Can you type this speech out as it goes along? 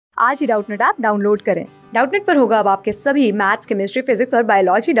आज ही Doubtnut app download करें। डाउटनट पर होगा अब आपके सभी मैथ्स, केमिस्ट्री, फिजिक्स और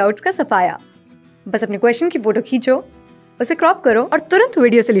बायोलॉजी डाउट्स का सफाया। बस अपने क्वेश्चन की फोटो खींचो, उसे क्रॉप करो और तुरंत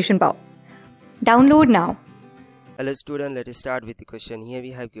वीडियो सोल्यूशन पाओ। Download now. Hello student, let us start with the question. Here we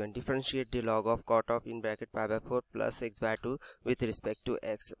have given differentiate the log of cot of in bracket pi by 4 plus x by 2 with respect to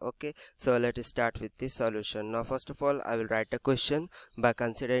x. Okay, so let us start with the solution. Now first of all I will write the question by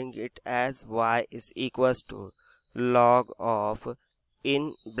considering it as y is equals to log of in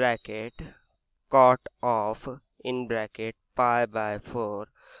bracket cot of in bracket pi by 4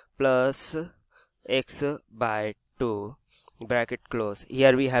 plus x by 2 bracket close.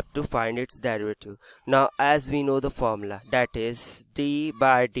 Here we have to find its derivative. Now as we know the formula, that is d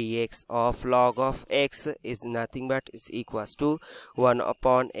by dx of log of x is nothing but is equals to 1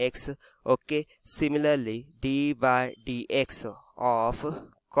 upon x. Okay, similarly d by dx of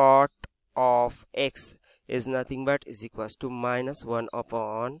cot of x is nothing but is equals to minus 1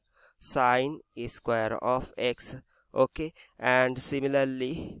 upon sine square of x. Okay, and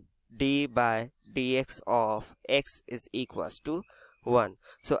similarly d by dx of x is equals to 1.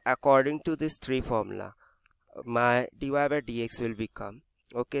 So according to this three formula, my dy by dx will become,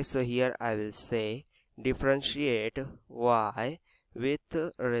 okay, so here I will say differentiate y with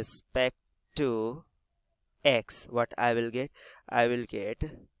respect to x. What I will get? I will get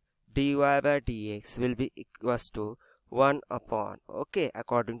dy by dx will be equals to 1 upon, okay,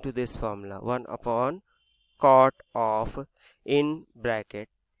 according to this formula, 1 upon cot of in bracket,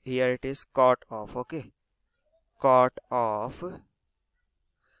 here it is cot of, okay, cot of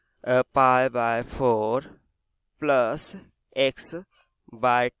pi by 4 plus x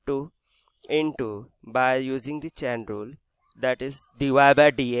by 2 into, by using the chain rule, that is dy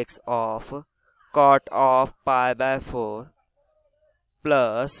by dx of cot of pi by 4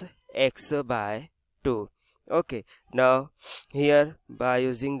 plus x by 2. Okay, now here by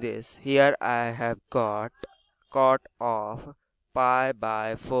using this, here I have got cot of pi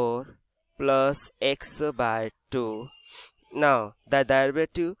by 4 plus x by 2. Now the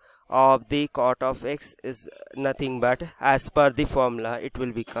derivative of the cot of x is nothing but, as per the formula, it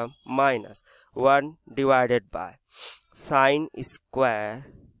will become minus 1 divided by sine square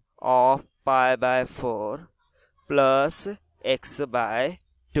of pi by 4 plus x by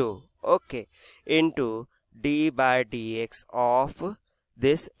 2, okay, into d by dx of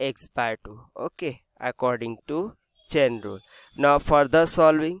this x by 2, okay, according to chain rule. Now further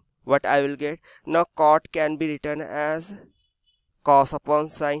solving, what I will get? Now cot can be written as cos upon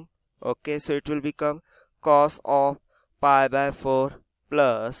sine, okay, so it will become cos of pi by 4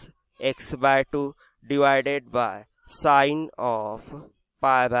 plus x by 2 divided by sine of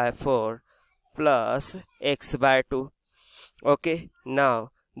pi by 4 plus x by 2. Okay,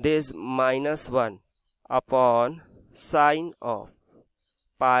 now this minus 1 upon sine of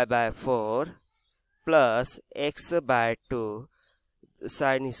pi by 4 plus x by 2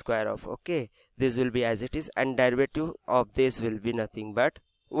 sine square of, okay, this will be as it is, and derivative of this will be nothing but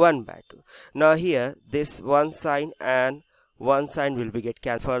 1 by 2. Now here this one sine and one sine will be get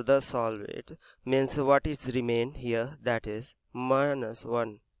cancelled. Further solve it, means what is remain here, that is minus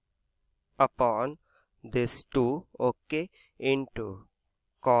 1 upon this 2, okay, into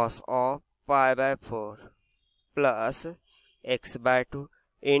cos of pi by 4 plus x by 2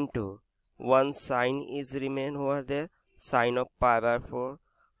 into one sine is remain over there, sine of pi by 4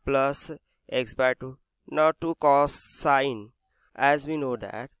 plus x by 2. Now to cos sine, as we know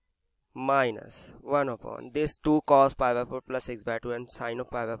that minus 1 upon this 2 cos pi by 4 plus x by 2, and sine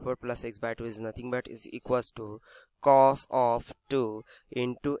of pi by 4 plus x by 2 is nothing but is equals to cos of 2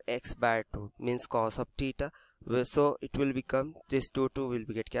 into x by 2, means cos of theta. So it will become, this 2 will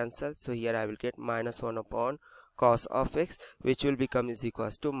be get cancelled, so here I will get minus 1 upon cos of x, which will become is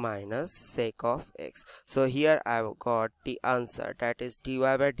equals to minus sec of x. So here I have got the answer, that is dy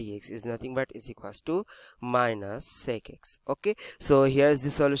by dx is nothing but is equals to minus sec x. Okay, so here is the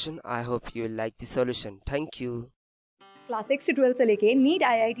solution. I hope you like the solution. Thank you. Class 6 से 12 से लेके NEET,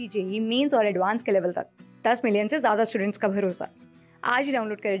 IIT, JEE mains और advance के level तक 10 million से ज्यादा students का भरोसा। आज ही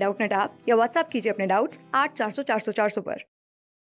डाउनलोड करें डाउटनट ऐप या व्हाट्सएप कीजिए अपने डाउट्स 8400 400 400 पर।